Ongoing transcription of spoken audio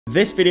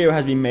This video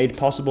has been made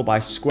possible by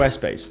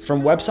Squarespace.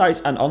 From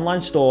websites and online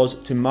stores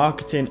to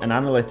marketing and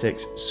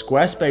analytics,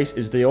 Squarespace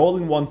is the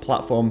all-in-one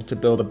platform to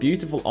build a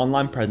beautiful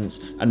online presence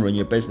and run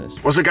your business.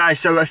 What's up guys,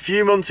 so a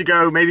few months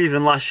ago, maybe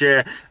even last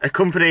year,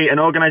 an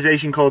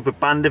organization called the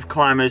Band of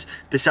Climbers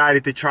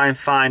decided to try and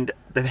find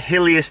the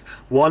hilliest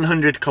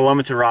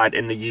 100-kilometer ride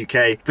in the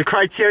UK. The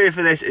criteria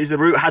for this is the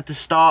route had to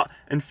start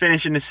and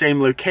finish in the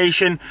same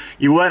location.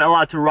 You weren't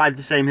allowed to ride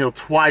the same hill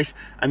twice,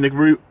 and the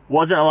route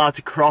wasn't allowed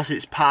to cross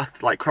its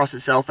path, like cross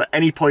itself at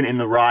any point in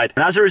the ride.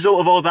 And as a result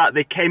of all that,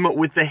 they came up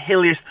with the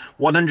hilliest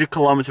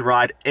 100-kilometer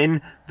ride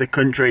in the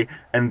country,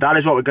 and that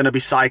is what we're going to be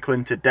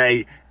cycling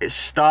today. It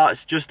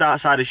starts just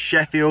outside of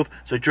Sheffield,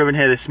 so driven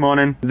here this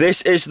morning.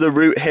 This is the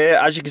route here.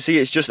 As you can see,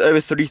 it's just over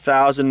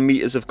 3,000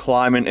 meters of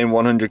climbing in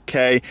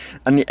 100k,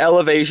 and the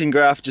elevation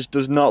graph just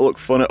does not look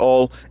fun at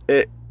all.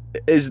 I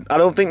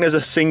don't think there's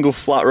a single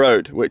flat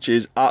road, which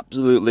is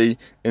absolutely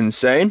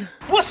insane.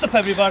 What's up,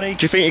 everybody?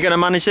 Do you think you're going to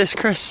manage this,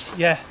 Chris?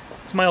 Yeah,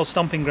 it's my old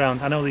stomping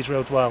ground. I know these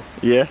roads well.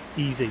 Yeah?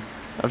 Easy.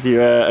 Have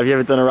you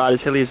ever done a ride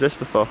as hilly as this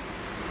before?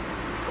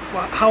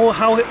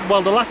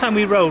 Well, the last time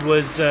we rode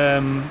was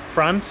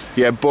France.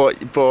 Yeah,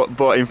 but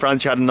in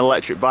France you had an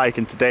electric bike,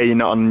 and today you're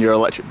not on your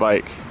electric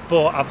bike.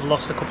 But I've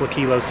lost a couple of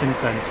kilos since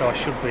then, so I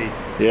should be.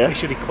 Yeah. It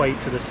should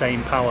equate to the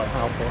same power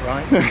output,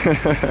 right?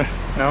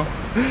 No?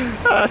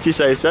 If you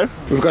say so.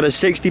 We've got a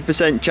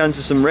 60% chance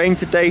of some rain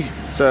today,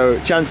 so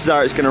chances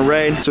are it's going to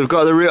rain. So we've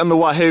got the route on the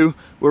Wahoo.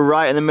 We're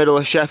right in the middle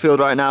of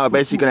Sheffield right now. We're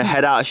basically going to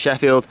head out of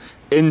Sheffield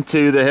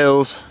into the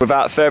hills.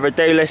 Without further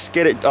ado, let's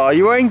get it. Oh,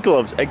 you're wearing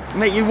gloves.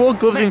 Mate, you wore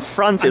gloves in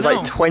France. It was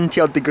like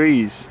 20 odd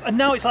degrees. And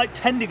now it's like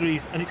 10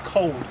 degrees and it's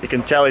cold. You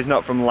can tell he's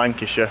not from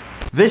Lancashire.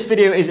 This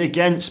video is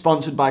again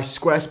sponsored by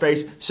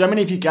Squarespace. So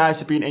many of you guys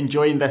have been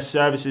enjoying their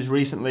services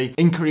recently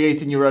in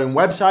creating your own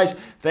websites.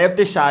 They have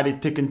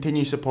decided to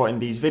continue supporting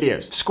these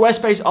videos.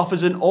 Squarespace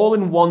offers an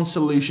all-in-one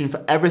solution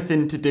for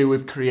everything to do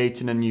with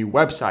creating a new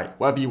website.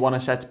 Whether you want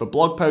to set up a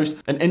blog post,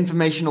 an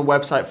informational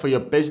website for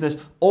your business,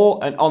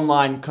 or an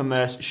online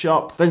commerce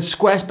shop, then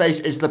Squarespace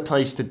is the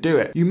place to do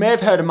it. You may have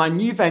heard of my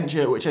new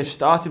venture, which I've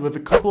started with a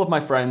couple of my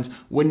friends,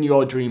 Win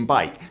Your Dream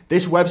Bike.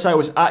 This website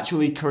was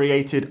actually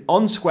created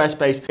on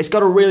Squarespace. It's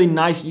got a really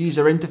nice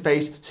user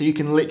interface, so you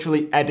can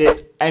literally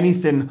edit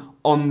anything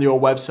on your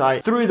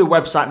website. Through the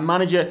website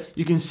manager,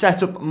 you can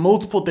set up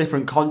multiple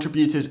different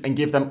contributors and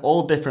give them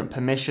all different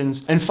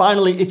permissions. And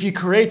finally, if you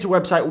create a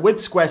website with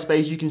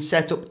Squarespace, you can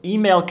set up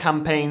email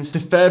campaigns to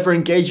further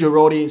engage your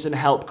audience and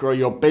help grow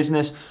your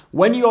business.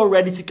 When you're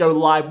ready to go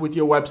live with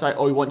your website,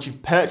 or once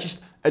you've purchased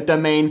a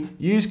domain,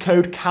 use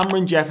code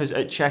cameronjeffers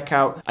at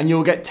checkout and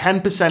you'll get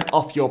 10%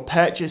 off your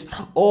purchase,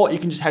 or you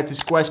can just head to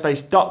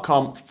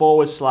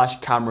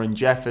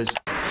squarespace.com/cameronjeffers.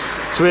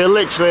 So we're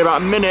literally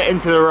about a minute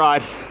into the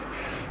ride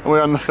and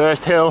we're on the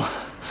first hill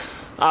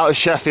out of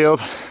Sheffield.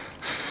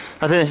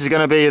 I think this is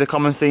going to be the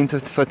common theme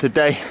for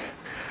today.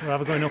 We're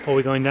either going up or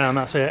we're going down,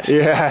 that's it.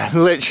 Yeah,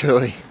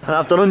 literally. And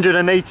I've done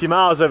 180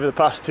 miles over the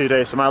past 2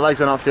 days, so my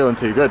legs are not feeling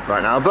too good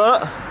right now,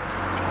 but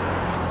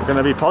we're going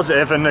to be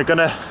positive and they're going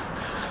to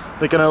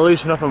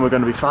loosen up and we're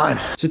going to be fine.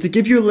 So to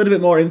give you a little bit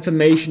more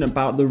information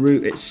about the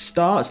route, it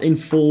starts in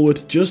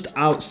Fulwood, just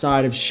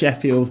outside of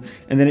Sheffield,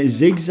 and then it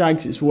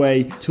zigzags its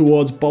way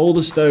towards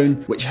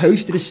Boulderstone, which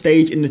hosted a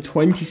stage in the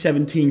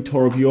 2017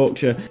 Tour of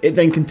Yorkshire. It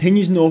then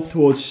continues north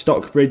towards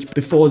Stockbridge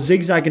before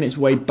zigzagging its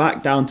way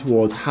back down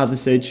towards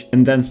Hathersage,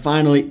 and then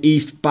finally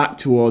east back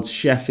towards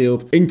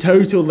Sheffield. In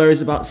total, there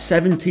is about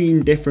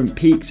 17 different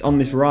peaks on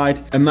this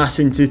ride,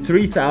 amassing to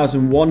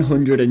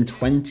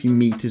 3,120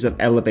 meters of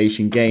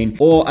elevation gain,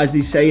 or as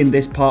they say in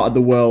this part of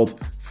the world,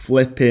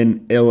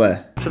 flipping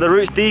illa. So the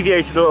route's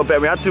deviated a little bit.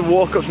 We had to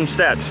walk up some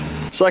steps.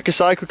 It's like a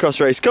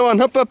cyclocross race. Go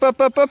on, up, up, up,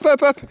 up, up,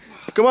 up, up.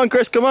 Come on,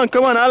 Chris, come on,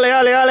 Ali,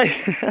 Ali, Ali.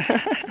 We've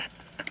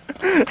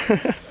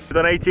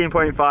done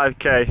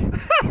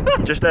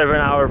 18.5k, just over an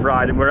hour of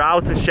riding. We're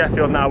out of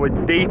Sheffield now, we're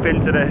deep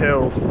into the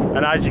hills,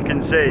 and as you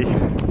can see,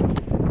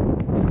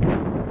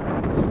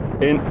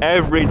 in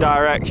every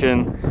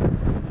direction,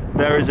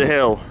 there is a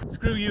hill.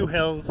 Screw you,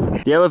 hills.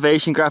 The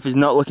elevation graph is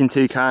not looking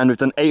too kind. We've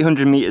done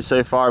 800 meters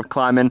so far of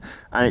climbing,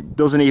 and it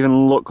doesn't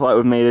even look like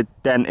we've made a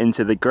dent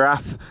into the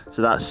graph,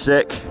 so that's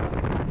sick.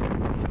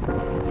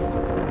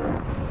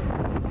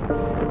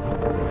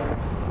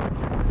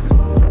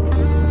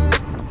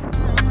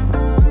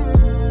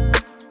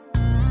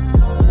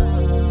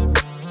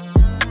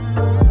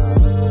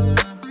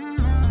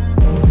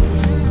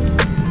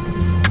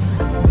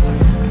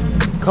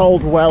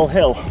 Coldwell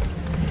Hill.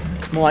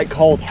 More like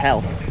cold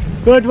hell.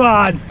 Good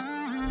one.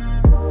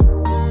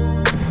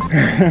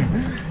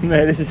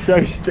 Mate, this is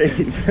so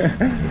steep.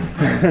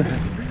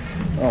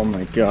 Oh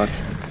my god.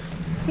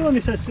 Still only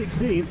says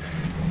 16.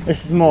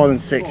 This is more than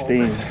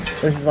 16.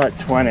 This is like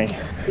 20.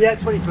 Yeah,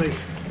 23.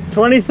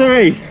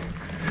 23!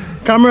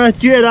 Camera,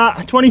 do you hear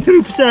that?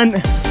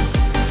 23%.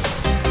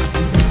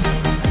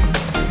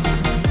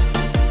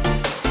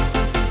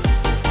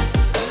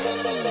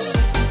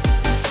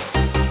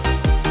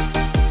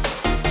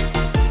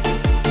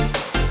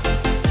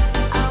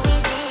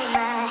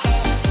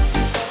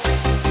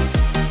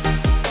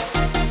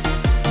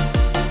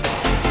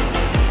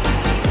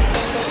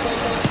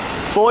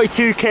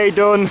 42k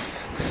done,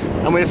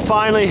 and we've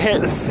finally hit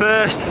the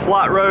first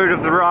flat road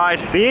of the ride.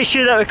 The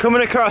issue that we're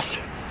coming across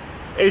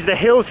is the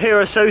hills here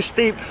are so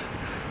steep,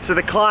 so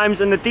the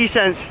climbs and the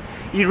descents,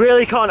 you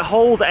really can't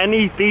hold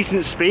any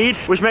decent speed,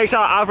 which makes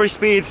our average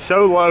speed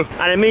so low,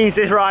 and it means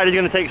this ride is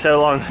going to take so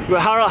long.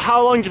 But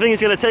how long do you think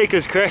it's going to take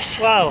us, Chris?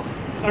 Well,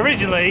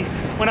 originally,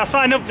 when I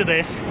signed up to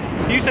this,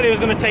 you said it was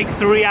going to take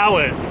 3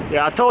 hours.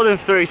 Yeah, I told him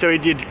 3 so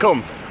you'd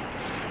come.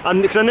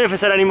 And because I knew if I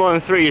said any more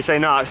than 3, you'd say,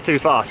 nah, it's too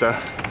far, so.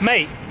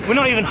 Mate, we're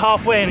not even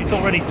halfway and it's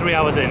already 3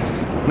 hours in.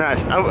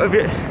 Nice. 2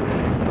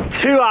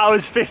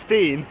 hours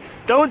 15.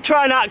 Don't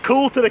try and act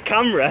cool to the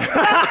camera.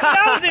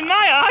 That was in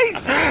my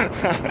eyes.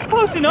 It's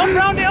close enough,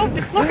 round it up.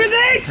 Look at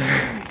this.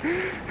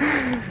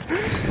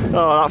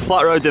 Oh, that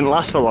flat road didn't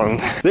last for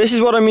long. This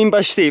is what I mean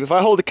by steep. If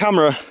I hold the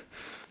camera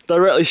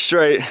directly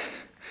straight,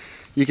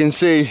 you can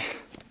see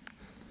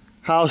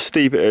how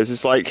steep it is.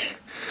 It's like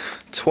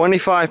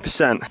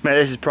 25%. Mate,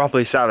 this is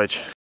properly savage.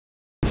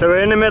 So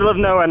we're in the middle of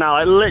nowhere now,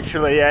 like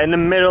literally, yeah, in the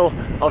middle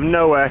of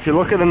nowhere. If you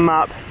look at the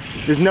map,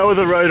 there's no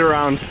other road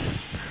around,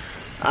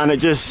 and it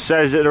just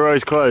says that the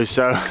road's closed.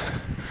 So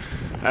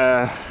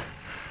I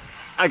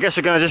guess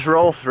we're gonna just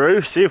roll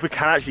through, see if we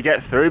can actually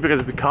get through,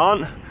 because if we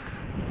can't,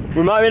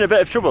 we might be in a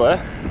bit of trouble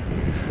here.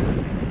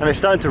 And it's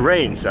starting to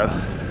rain, so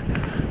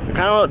we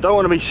kind of don't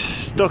want to be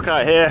stuck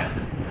out here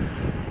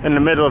in the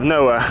middle of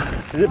nowhere.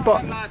 Is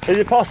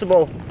it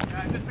possible?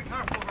 Yeah, just be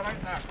careful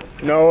around there.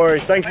 No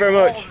worries, thank you very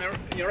much.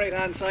 On your right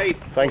hand side.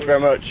 Thank you very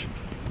much.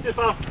 Cheers,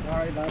 pal.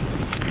 Alright,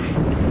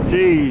 man.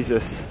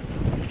 Jesus.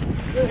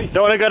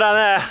 Don't want to go down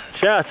there.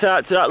 Shout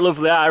out to that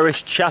lovely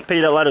Irish chappie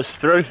that let us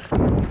through.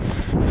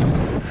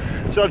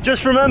 So I've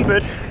just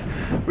remembered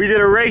we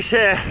did a race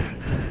here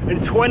in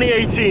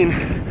 2018,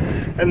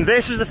 and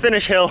this was the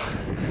finish hill.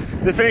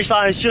 The finish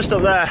line is just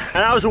up there,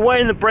 and I was away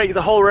in the break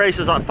the whole race.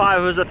 There was like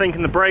 5 of us, I think,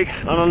 in the break,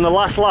 and on the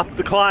last lap of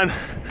the climb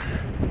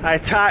I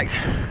attacked,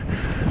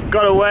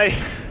 got away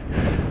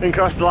and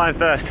crossed the line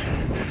first.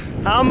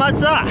 How mad's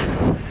that?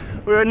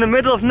 We're in the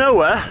middle of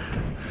nowhere,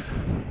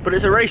 but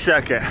it's a race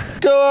circuit.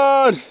 Go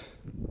on!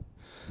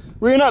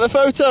 Reenact the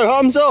photo,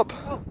 arms up!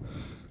 Oh.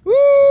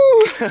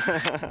 Woo!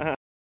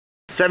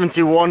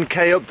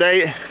 71k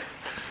update.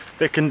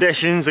 The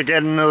conditions are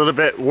getting a little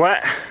bit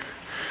wet.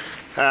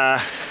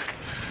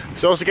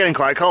 It's also getting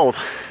quite cold.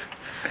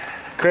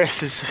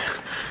 Chris is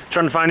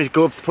trying to find his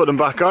gloves to put them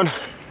back on.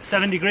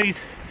 7 degrees.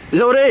 Is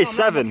that what it is? Oh,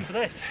 7? for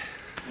this.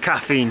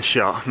 Caffeine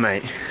shot,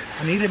 mate.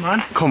 I need it,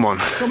 man. Come on.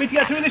 Do you want me to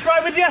get through this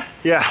ride with you?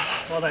 Yeah.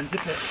 Well then,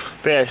 zip it.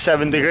 But yeah,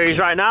 7 degrees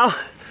right now.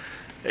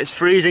 It's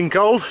freezing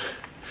cold.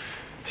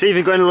 It's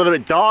even going a little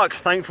bit dark.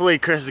 Thankfully,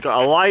 Chris has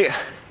got a light.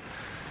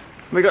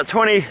 We got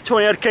 20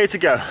 odd K to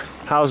go.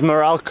 How's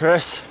morale,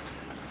 Chris?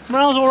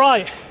 Morale's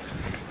alright.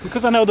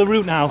 Because I know the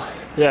route now.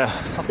 Yeah.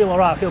 I feel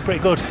alright, I feel pretty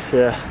good.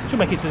 Yeah. Should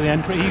make it to the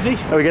end pretty easy.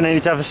 Are we going to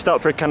need to have a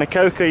stop for a can of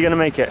Coke, or are you going to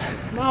make it?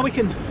 No, we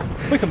can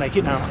make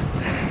it now.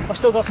 I've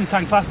still got some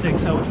tank fasting,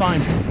 so we're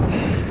fine.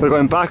 We're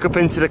going back up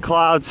into the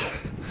clouds.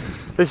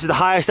 This is the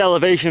highest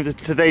elevation of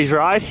today's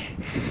ride.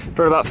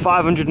 We're at about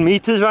 500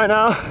 meters right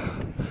now.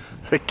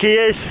 The key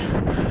is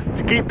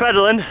to keep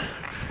pedaling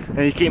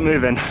and you keep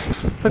moving.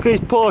 Look at these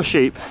poor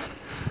sheep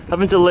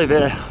having to live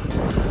here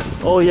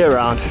all year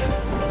round.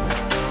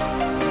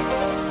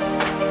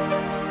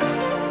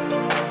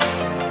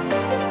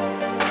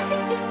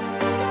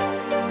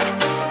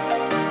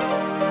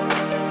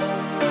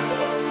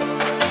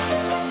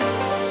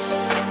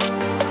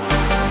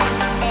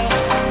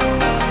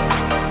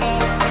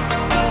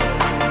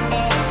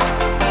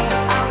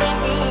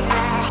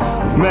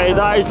 Mate,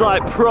 that is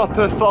like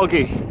proper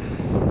foggy.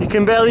 You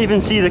can barely even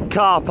see the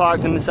car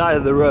parked on the side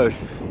of the road.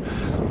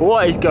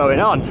 What is going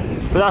on?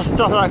 But that's the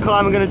top of that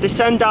climb. We're going to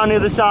descend down the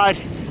other side.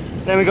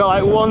 Then we've got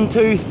like 1,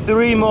 2,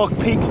 3 more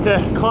peaks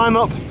to climb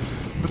up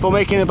before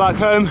making it back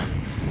home.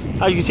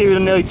 As you can see, we've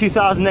done nearly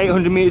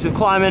 2,800 meters of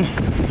climbing.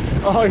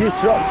 Oh, you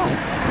just dropped it.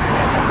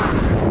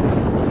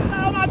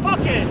 Out of my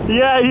pocket!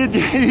 Yeah, you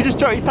just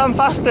dropped your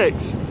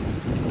fantastics.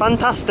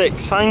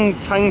 Fantastics,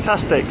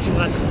 fantastics.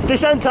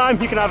 Descent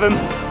time, you can have them.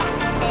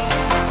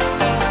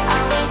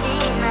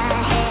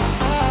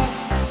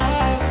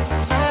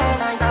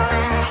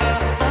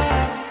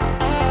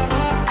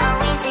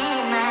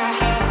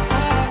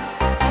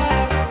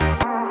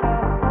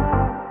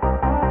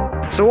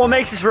 So what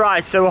makes this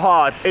ride so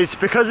hard is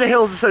because the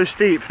hills are so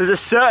steep, there's a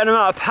certain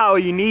amount of power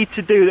you need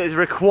to do that is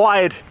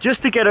required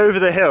just to get over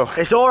the hill.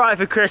 It's alright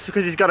for Chris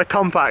because he's got a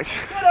compact,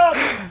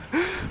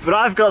 but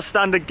I've got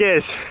standard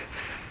gears,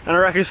 and I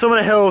reckon some of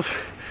the hills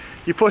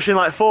you're pushing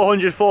like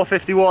 400,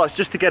 450 watts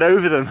just to get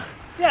over them.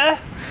 Yeah,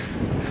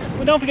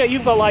 but don't forget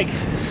you've got like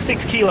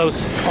 6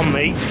 kilos on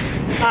me,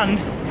 and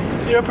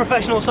you're a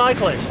professional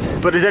cyclist.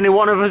 But there's only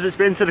one of us that's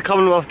been to the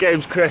Commonwealth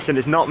Games, Chris, and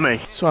it's not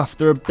me. So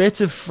after a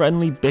bit of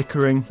friendly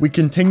bickering, we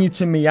continue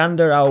to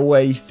meander our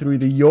way through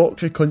the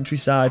Yorkshire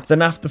countryside.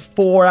 Then after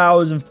 4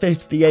 hours and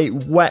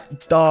 58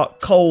 wet,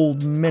 dark,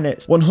 cold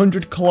minutes,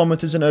 100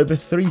 kilometers and over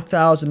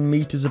 3,000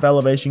 meters of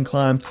elevation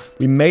climbed,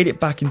 we made it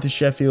back into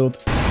Sheffield.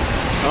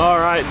 All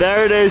right,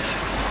 there it is.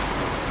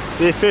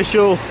 the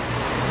official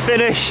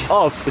finish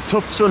of the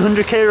toughest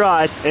 100k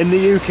ride in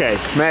the UK.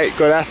 Mate,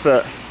 good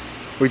effort.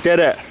 We did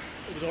it.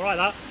 It was alright,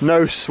 that.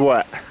 No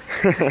sweat.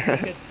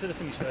 Let's get to the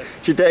finish first.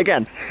 Should we do it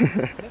again?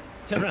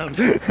 Turn around.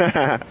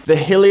 The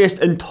hilliest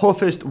and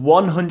toughest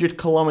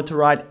 100km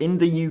ride in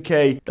the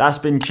UK. That's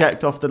been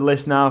checked off the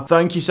list now.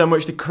 Thank you so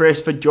much to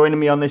Chris for joining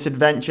me on this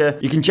adventure.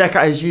 You can check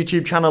out his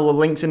YouTube channel, the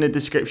link's in the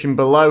description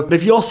below. But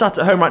if you're sat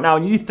at home right now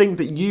and you think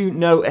that you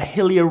know a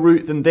hillier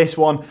route than this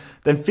one,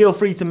 then feel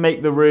free to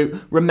make the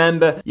route.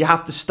 Remember, you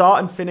have to start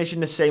and finish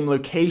in the same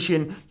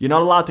location. You're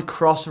not allowed to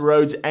cross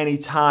roads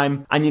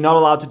anytime, and you're not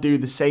allowed to do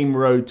the same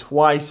road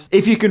twice.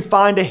 If you can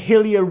find a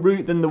hillier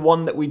route than the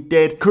one that we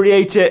did,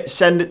 create it,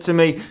 send it to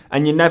me,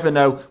 and you never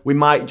know, we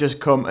might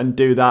just come and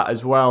do that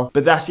as well.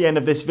 But that's the end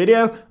of this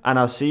video, and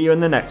I'll see you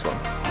in the next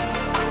one.